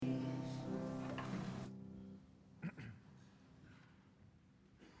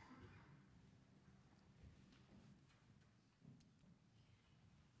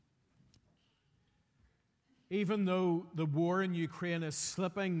Even though the war in Ukraine is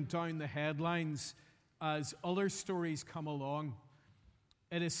slipping down the headlines as other stories come along,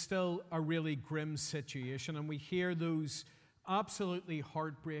 it is still a really grim situation. And we hear those absolutely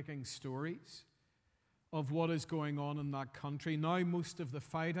heartbreaking stories of what is going on in that country. Now, most of the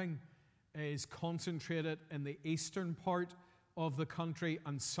fighting is concentrated in the eastern part of the country,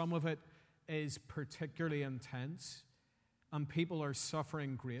 and some of it is particularly intense, and people are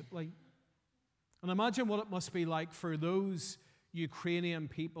suffering greatly. And imagine what it must be like for those Ukrainian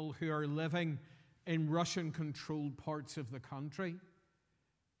people who are living in Russian-controlled parts of the country.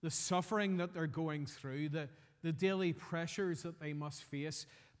 The suffering that they're going through, the daily pressures that they must face,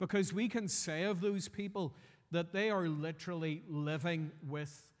 because we can say of those people that they are literally living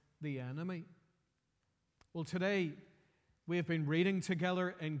with the enemy. Well, today we have been reading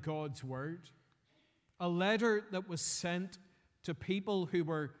together in God's Word a letter that was sent to people who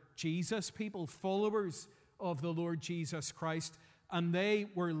were Jesus people, followers of the Lord Jesus Christ, and they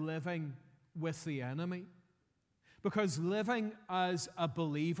were living with the enemy. Because living as a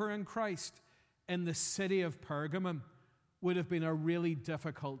believer in Christ in the city of Pergamum would have been a really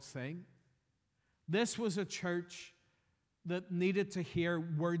difficult thing. This was a church that needed to hear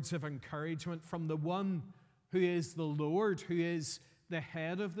words of encouragement from the one who is the Lord, who is the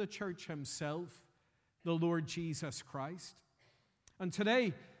head of the church himself, the Lord Jesus Christ. And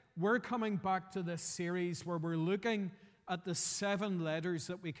today, we're coming back to this series where we're looking at the 7 letters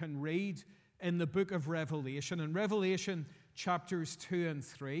that we can read in the book of Revelation. In Revelation chapters 2 and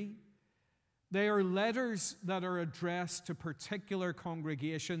 3, they are letters that are addressed to particular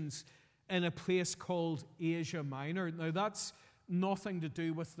congregations in a place called Asia Minor. Now, that's nothing to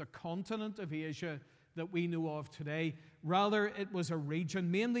do with the continent of Asia that we know of today. Rather, it was a region,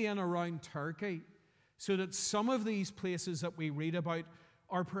 mainly in around Turkey, so that some of these places that we read about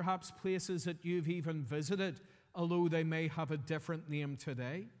are perhaps places that you've even visited, although they may have a different name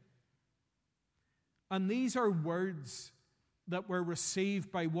today. And these are words that were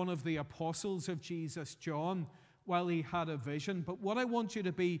received by one of the apostles of Jesus, John, while he had a vision. But what I want you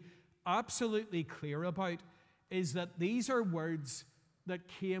to be absolutely clear about is that these are words that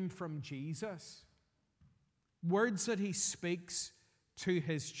came from Jesus. Words that he speaks to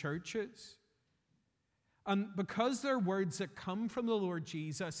his churches. And because they're words that come from the Lord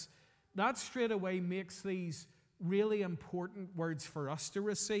Jesus, that straight away makes these really important words for us to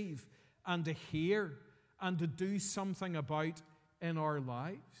receive and to hear and to do something about in our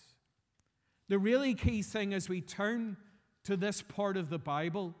lives. The really key thing as we turn to this part of the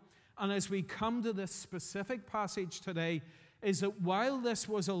Bible and as we come to this specific passage today is that while this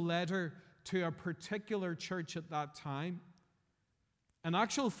was a letter to a particular church at that time, in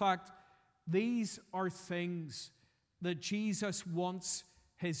actual fact, these are things that Jesus wants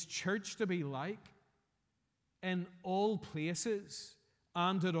his church to be like in all places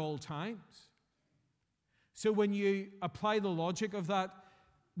and at all times. So when you apply the logic of that,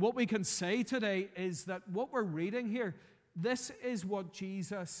 what we can say today is that what we're reading here, this is what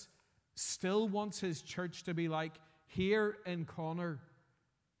Jesus still wants his church to be like here in Connor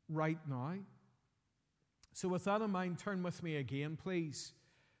right now. So with that in mind, turn with me again, please,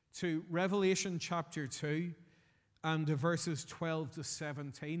 to Revelation chapter 2 and verses 12 to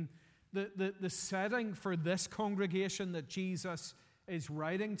 17. The setting for this congregation that Jesus is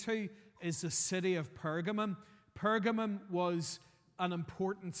writing to is the city of Pergamum. Pergamum was an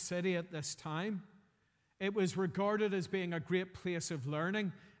important city at this time. It was regarded as being a great place of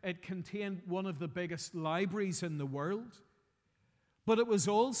learning. It contained one of the biggest libraries in the world. But it was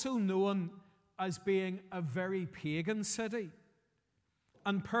also known as being a very pagan city.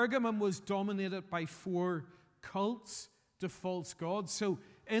 And Pergamum was dominated by 4 cults to false gods. So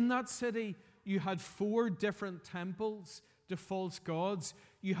in that city, you had 4 different temples to false gods.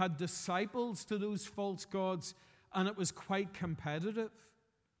 You had disciples to those false gods, and it was quite competitive.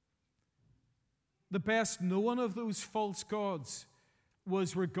 The best known of those false gods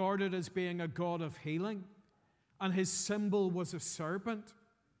was regarded as being a god of healing, and his symbol was a serpent.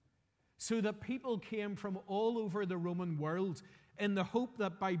 So that people came from all over the Roman world in the hope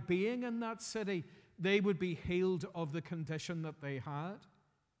that by being in that city, they would be healed of the condition that they had.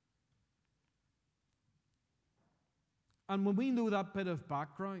 And when we know that bit of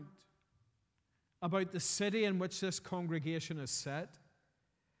background about the city in which this congregation is set,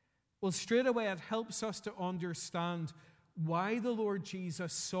 well, straight away it helps us to understand why the Lord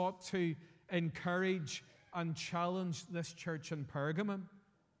Jesus sought to encourage and challenge this church in Pergamum.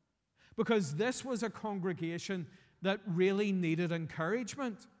 Because this was a congregation that really needed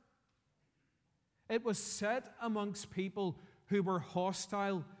encouragement. It was set amongst people who were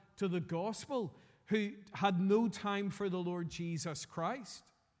hostile to the gospel, who had no time for the Lord Jesus Christ.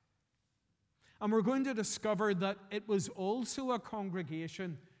 And we're going to discover that it was also a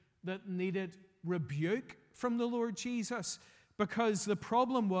congregation that needed rebuke from the Lord Jesus, because the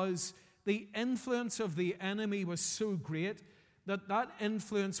problem was the influence of the enemy was so great that that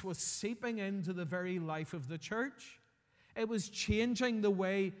influence was seeping into the very life of the church. It was changing the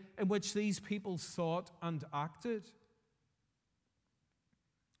way in which these people thought and acted.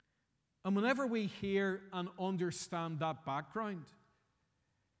 And whenever we hear and understand that background,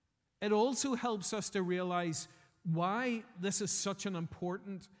 it also helps us to realize why this is such an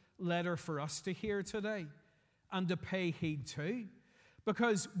important letter for us to hear today and to pay heed to.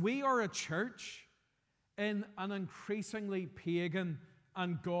 Because we are a church in an increasingly pagan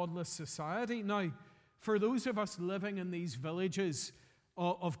and godless society. Now, for those of us living in these villages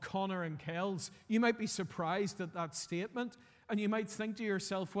of Connor and Kells, you might be surprised at that statement, and you might think to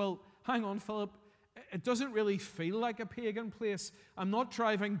yourself, well, hang on, Philip, it doesn't really feel like a pagan place. I'm not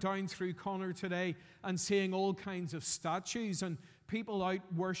driving down through Connor today and seeing all kinds of statues and people out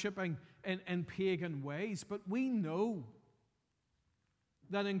worshipping in pagan ways. But we know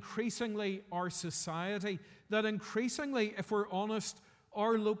that increasingly our society, that increasingly, if we're honest,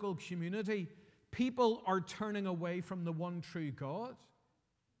 our local community, people are turning away from the one true God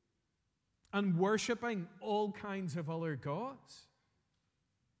and worshipping all kinds of other gods.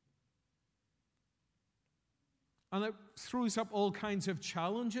 And it throws up all kinds of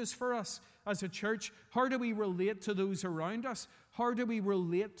challenges for us as a church. How do we relate to those around us? How do we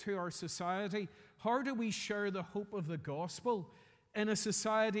relate to our society? How do we share the hope of the gospel in a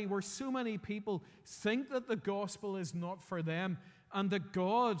society where so many people think that the gospel is not for them and that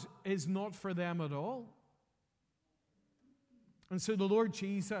God is not for them at all? And so the Lord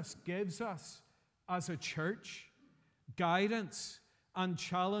Jesus gives us, as a church, guidance and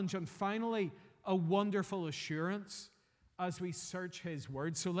challenge, and finally, a wonderful assurance as we search His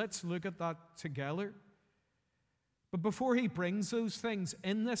Word. So let's look at that together. But before He brings those things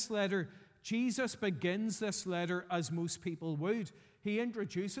in this letter, Jesus begins this letter as most people would. He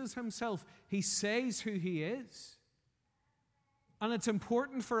introduces Himself. He says who He is. And it's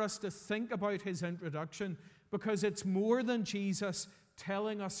important for us to think about His introduction, because it's more than Jesus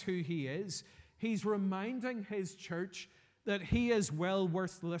telling us who He is. He's reminding His church that He is well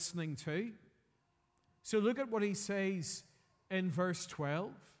worth listening to. So look at what He says in verse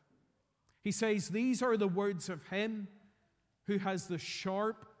 12. He says, "These are the words of Him who has the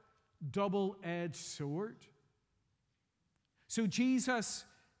sharp, double-edged sword." So Jesus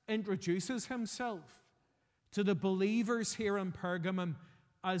introduces Himself to the believers here in Pergamum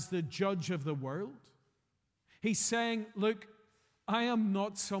as the judge of the world. He's saying, look, I am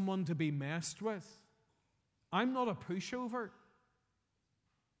not someone to be messed with. I'm not a pushover.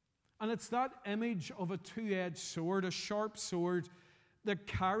 And it's that image of a two-edged sword, a sharp sword, that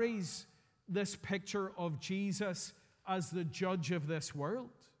carries this picture of Jesus as the judge of this world.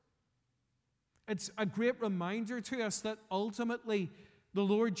 It's a great reminder to us that ultimately the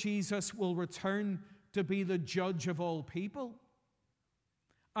Lord Jesus will return to be the judge of all people,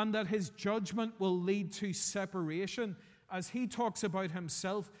 and that His judgment will lead to separation, as He talks about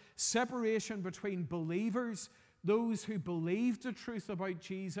Himself, separation between believers, those who believed the truth about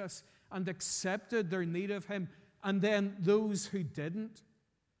Jesus and accepted their need of Him, and then those who didn't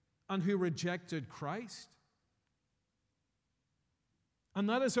and who rejected Christ. And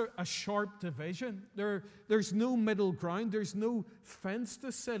that is a sharp division. There's no middle ground. There's no fence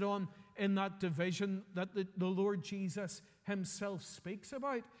to sit on in that division that the Lord Jesus Himself speaks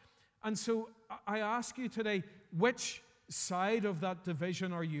about. And so I ask you today, which side of that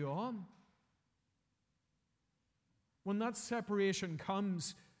division are you on? When that separation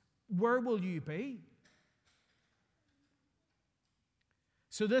comes, where will you be?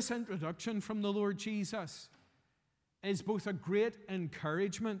 So this introduction from the Lord Jesus is both a great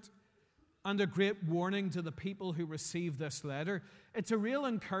encouragement and a great warning to the people who receive this letter. It's a real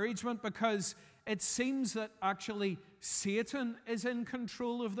encouragement because it seems that actually Satan is in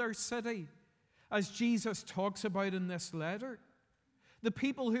control of their city, as Jesus talks about in this letter. The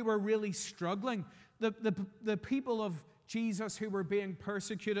people who were really struggling, the people of Jesus who were being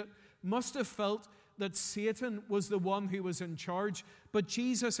persecuted, must have felt that Satan was the one who was in charge. But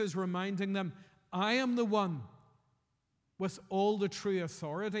Jesus is reminding them, I am the one with all the true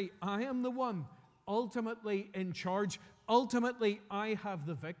authority. I am the one ultimately in charge. Ultimately, I have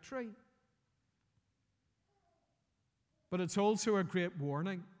the victory. But it's also a great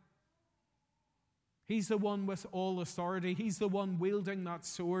warning. He's the one with all authority. He's the one wielding that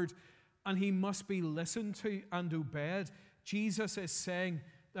sword, and He must be listened to and obeyed. Jesus is saying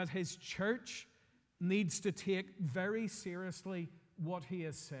that His church needs to take very seriously what he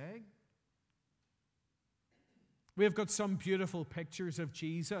is saying. We've got some beautiful pictures of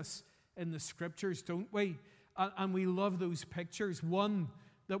Jesus in the scriptures, don't we? And we love those pictures. One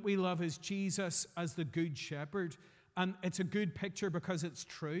that we love is Jesus as the Good Shepherd. And it's a good picture because it's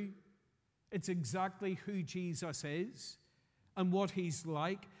true. It's exactly who Jesus is and what he's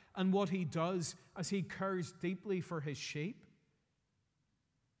like and what he does as he cares deeply for his sheep.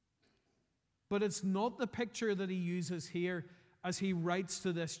 But it's not the picture that he uses here as he writes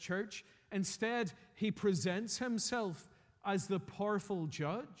to this church. Instead, he presents himself as the powerful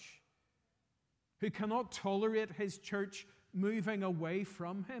judge who cannot tolerate his church moving away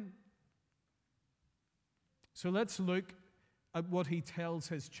from him. So let's look at what he tells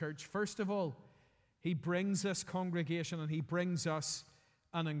his church. First of all, he brings this congregation and he brings us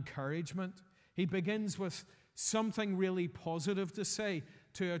an encouragement. He begins with something really positive to say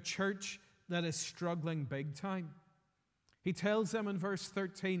to a church that is struggling big time. He tells them in verse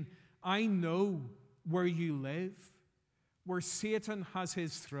 13, I know where you live, where Satan has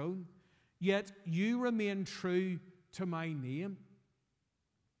his throne, yet you remain true to my name.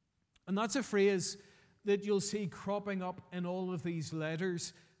 And that's a phrase that you'll see cropping up in all of these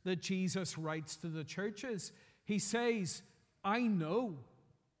letters that Jesus writes to the churches. He says, I know.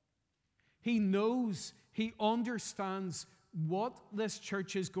 He knows, he understands what this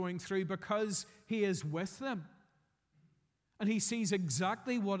church is going through because he is with them. And he sees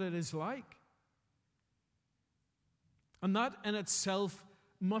exactly what it is like. And that in itself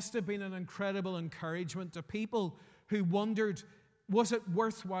must have been an incredible encouragement to people who wondered, was it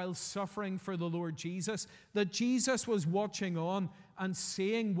worthwhile suffering for the Lord Jesus? That Jesus was watching on and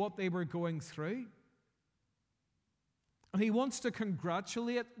seeing what they were going through. And he wants to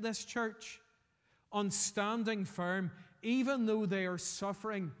congratulate this church on standing firm, even though they are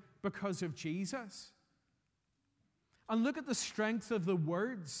suffering because of Jesus. And look at the strength of the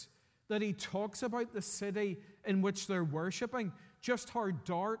words that he talks about the city in which they're worshiping, just how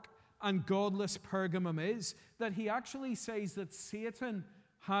dark and godless Pergamum is, that he actually says that Satan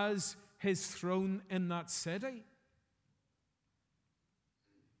has his throne in that city.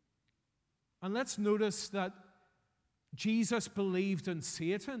 And let's notice that Jesus believed in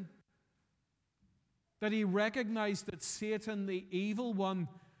Satan, that he recognized that Satan, the evil one,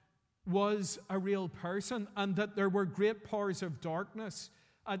 was a real person, and that there were great powers of darkness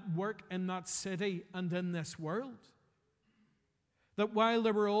at work in that city and in this world. That while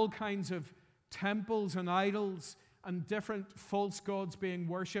there were all kinds of temples and idols and different false gods being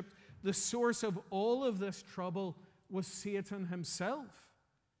worshipped, the source of all of this trouble was Satan himself.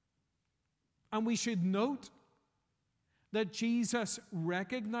 And we should note that Jesus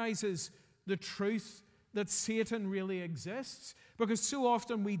recognizes the truth that Satan really exists, because so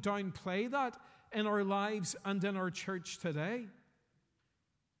often we downplay that in our lives and in our church today.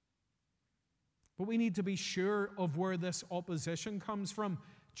 But we need to be sure of where this opposition comes from,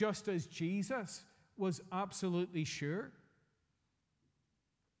 just as Jesus was absolutely sure.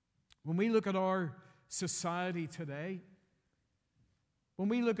 When we look at our society today, when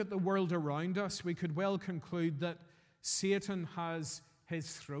we look at the world around us, we could well conclude that Satan has his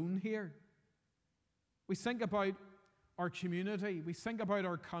throne here. We think about our community, we think about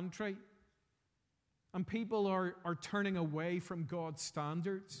our country, and people are turning away from God's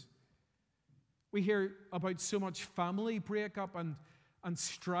standards. We hear about so much family breakup and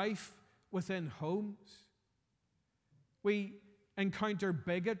strife within homes. We encounter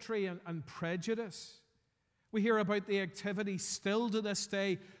bigotry and prejudice. We hear about the activity still to this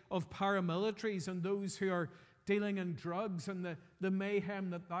day of paramilitaries and those who are dealing in drugs and the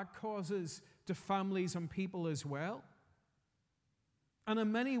mayhem that causes to families and people as well. And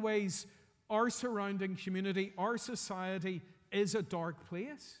in many ways, our surrounding community, our society is a dark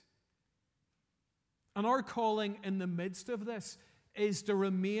place. And our calling in the midst of this is to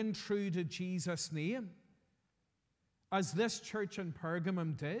remain true to Jesus' name, as this church in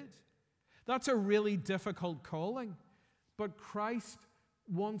Pergamum did. That's a really difficult calling, but Christ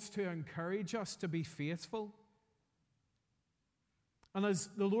wants to encourage us to be faithful. And as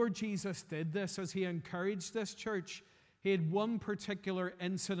the Lord Jesus did this, as he encouraged this church, he had one particular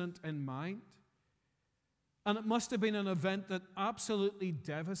incident in mind. And it must have been an event that absolutely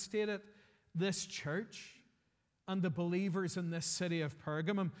devastated this church and the believers in this city of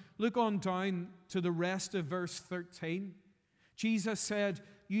Pergamum. Look on down to the rest of verse 13. Jesus said,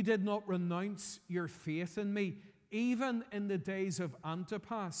 you did not renounce your faith in me, even in the days of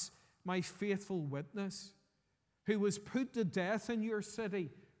Antipas, my faithful witness, who was put to death in your city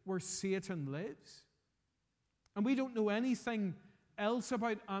where Satan lives. And we don't know anything else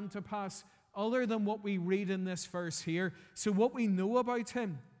about Antipas other than what we read in this verse here. So what we know about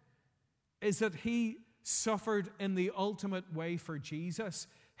him is that he suffered in the ultimate way for Jesus.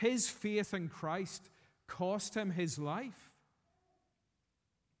 His faith in Christ cost him his life.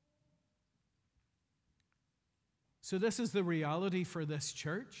 So this is the reality for this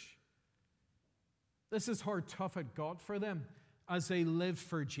church. This is how tough it got for them as they lived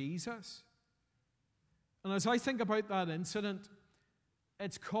for Jesus. And as I think about that incident,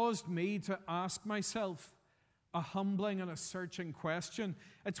 it's caused me to ask myself a humbling and a searching question.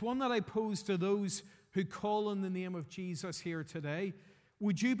 It's one that I pose to those who call on the name of Jesus here today.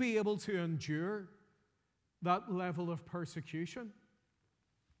 Would you be able to endure that level of persecution?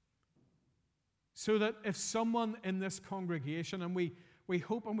 So that if someone in this congregation, and we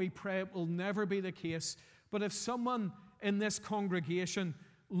hope and we pray it will never be the case, but if someone in this congregation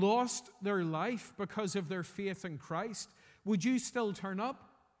lost their life because of their faith in Christ, would you still turn up?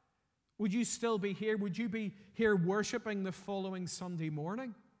 Would you still be here? Would you be here worshiping the following Sunday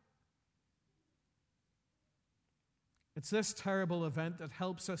morning? It's this terrible event that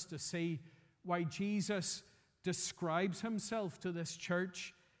helps us to see why Jesus describes himself to this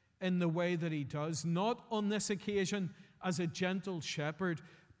church in the way that he does, not on this occasion as a gentle shepherd,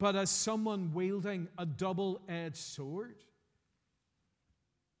 but as someone wielding a double-edged sword.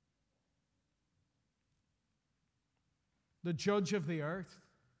 The judge of the earth,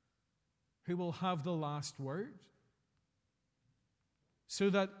 who will have the last word,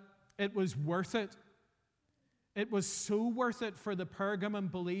 so that it was worth it. It was so worth it for the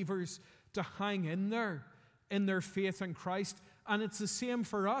Pergamum believers to hang in there in their faith in Christ. And it's the same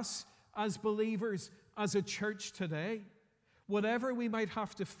for us as believers, as a church today. Whatever we might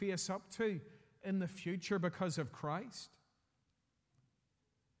have to face up to in the future because of Christ.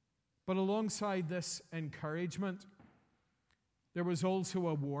 But alongside this encouragement, there was also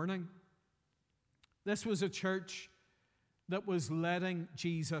a warning. This was a church that was letting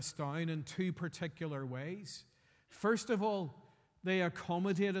Jesus down in two particular ways. First of all, they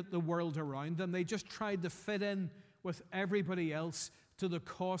accommodated the world around them. They just tried to fit in with everybody else to the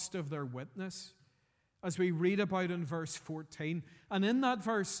cost of their witness, as we read about in verse 14. And in that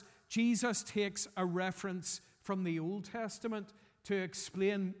verse, Jesus takes a reference from the Old Testament to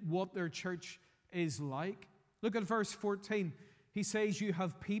explain what their church is like. Look at verse 14. He says, "You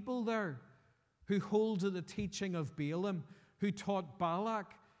have people there who hold to the teaching of Balaam, who taught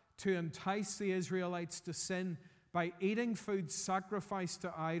Balak to entice the Israelites to sin by eating food sacrificed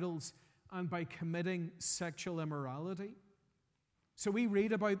to idols and by committing sexual immorality." So we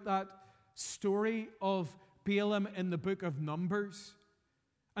read about that story of Balaam in the book of Numbers.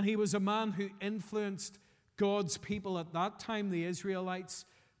 And he was a man who influenced God's people at that time, the Israelites,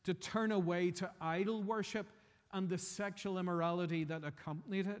 to turn away to idol worship and the sexual immorality that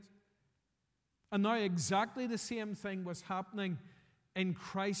accompanied it. And now exactly the same thing was happening in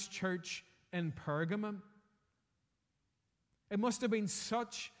Christ's church in Pergamum. It must have been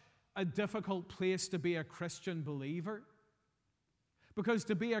such a difficult place to be a Christian believer, because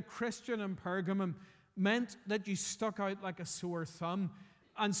to be a Christian in Pergamum meant that you stuck out like a sore thumb.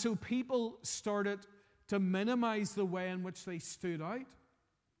 And so people started to minimize the way in which they stood out.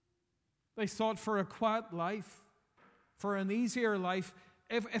 They thought, for a quiet life, for an easier life,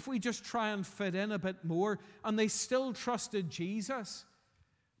 if we just try and fit in a bit more. And they still trusted Jesus.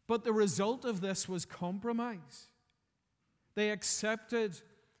 But the result of this was compromise. They accepted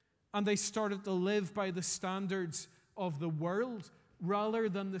and they started to live by the standards of the world rather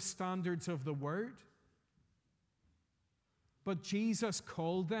than the standards of the Word. But Jesus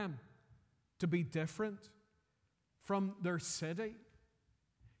called them to be different from their city.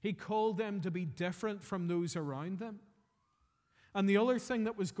 He called them to be different from those around them. And the other thing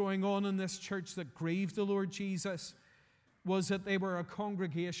that was going on in this church that grieved the Lord Jesus was that they were a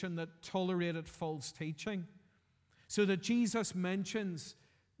congregation that tolerated false teaching. So that Jesus mentions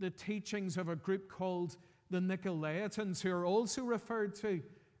the teachings of a group called the Nicolaitans, who are also referred to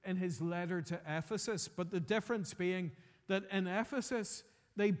in his letter to Ephesus. But the difference being that in Ephesus,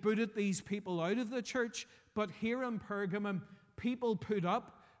 they booted these people out of the church. But here in Pergamum, people put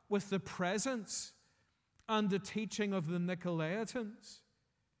up with the presence and the teaching of the Nicolaitans.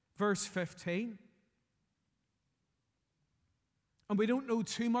 Verse 15. And we don't know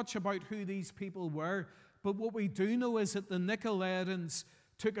too much about who these people were, but what we do know is that the Nicolaitans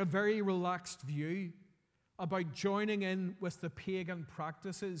took a very relaxed view about joining in with the pagan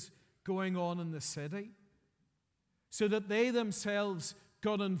practices going on in the city, so that they themselves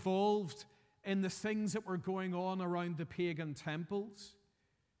got involved in the things that were going on around the pagan temples.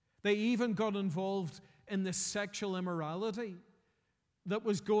 They even got involved in the sexual immorality that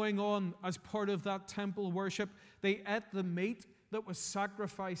was going on as part of that temple worship. They ate the meat that was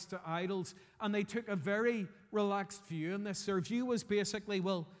sacrificed to idols, and they took a very relaxed view in this. Their view was basically,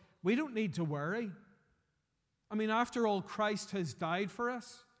 well, we don't need to worry. I mean, after all, Christ has died for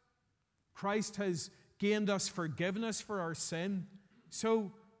us. Christ has gained us forgiveness for our sin.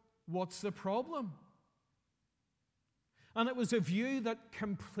 So, what's the problem? And it was a view that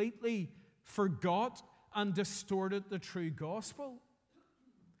completely forgot and distorted the true gospel.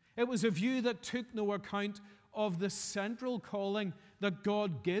 It was a view that took no account of the central calling that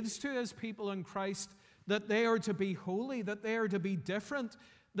God gives to His people in Christ, that they are to be holy, that they are to be different,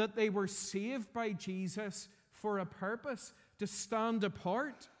 that they were saved by Jesus for a purpose, to stand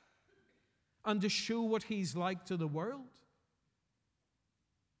apart and to show what He's like to the world.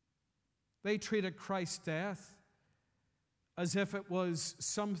 They treated Christ's death as if it was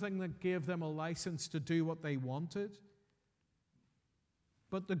something that gave them a license to do what they wanted.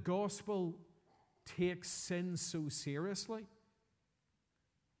 But the gospel takes sin so seriously.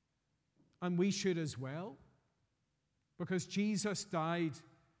 And we should as well. Because Jesus died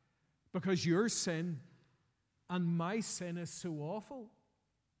because your sin and my sin is so awful.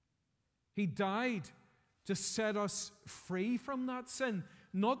 He died to set us free from that sin,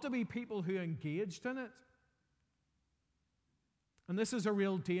 not to be people who engaged in it. And this is a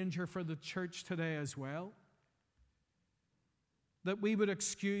real danger for the church today as well. That we would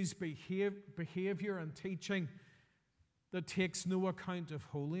excuse behavior and teaching that takes no account of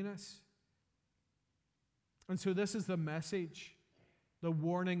holiness. And so this is the message, the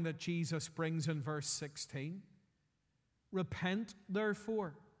warning that Jesus brings in verse 16. Repent,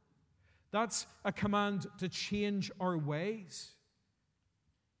 therefore. That's a command to change our ways.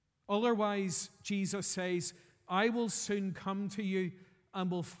 Otherwise, Jesus says, I will soon come to you and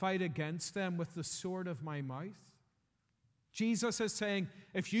will fight against them with the sword of my mouth. Jesus is saying,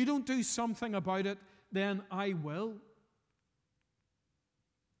 if you don't do something about it, then I will.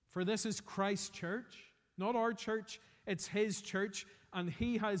 For this is Christ's church, not our church, it's His church, and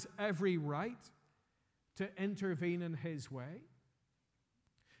He has every right to intervene in His way.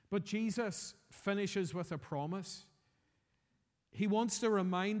 But Jesus finishes with a promise. He wants to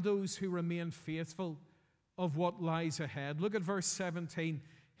remind those who remain faithful of what lies ahead. Look at verse 17.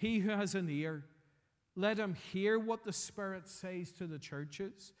 He who has an ear, let him hear what the Spirit says to the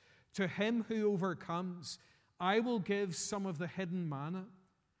churches. To him who overcomes, I will give some of the hidden manna.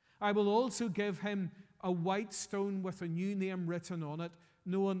 I will also give him a white stone with a new name written on it,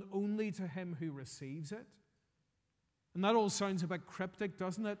 known only to him who receives it. And that all sounds a bit cryptic,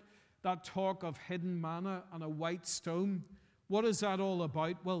 doesn't it? That talk of hidden manna and a white stone. What is that all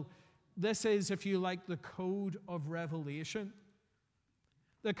about? Well, this is, if you like, the code of revelation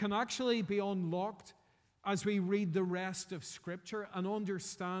that can actually be unlocked as we read the rest of Scripture and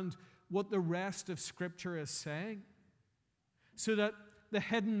understand what the rest of Scripture is saying. So that the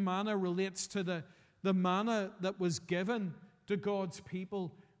hidden manna relates to the manna that was given to God's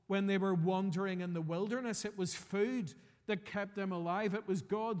people when they were wandering in the wilderness. It was food that kept them alive. It was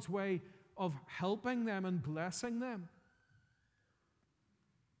God's way of helping them and blessing them.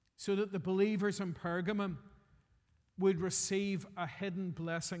 So that the believers in Pergamum would receive a hidden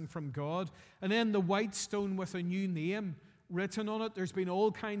blessing from God. And then the white stone with a new name written on it. There's been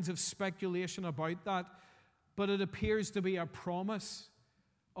all kinds of speculation about that, but it appears to be a promise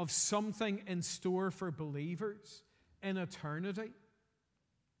of something in store for believers in eternity.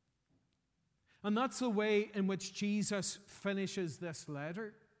 And that's the way in which Jesus finishes this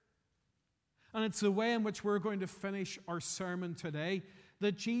letter. And it's the way in which we're going to finish our sermon today,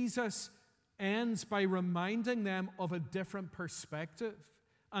 that Jesus ends by reminding them of a different perspective,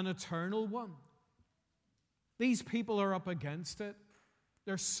 an eternal one. These people are up against it.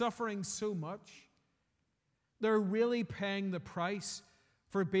 They're suffering so much. They're really paying the price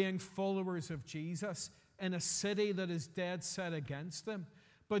for being followers of Jesus in a city that is dead set against them.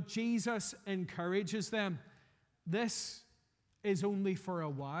 But Jesus encourages them, this is only for a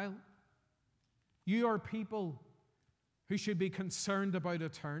while. You are people who should be concerned about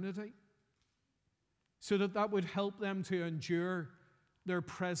eternity, so that would help them to endure their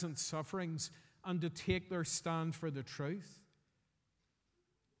present sufferings and to take their stand for the truth.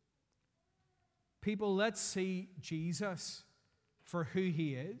 People, let's see Jesus for who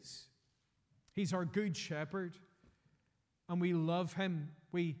He is. He's our good shepherd, and we love Him.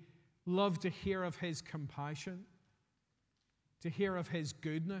 We love to hear of His compassion, to hear of His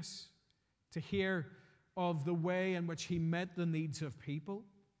goodness, to hear of the way in which He met the needs of people.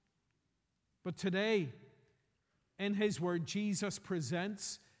 But today, in His Word, Jesus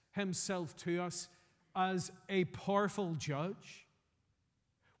presents Himself to us as a powerful judge,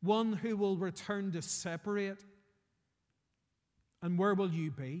 one who will return to separate. And where will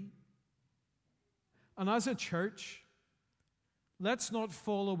you be? And as a church, let's not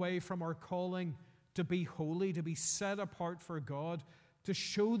fall away from our calling to be holy, to be set apart for God, to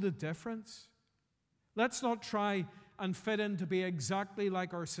show the difference. Let's not try and fit in to be exactly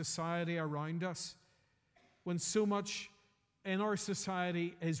like our society around us, when so much in our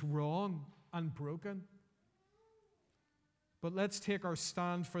society is wrong and broken. But let's take our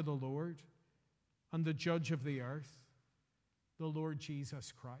stand for the Lord and the Judge of the earth, the Lord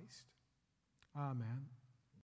Jesus Christ. Amen.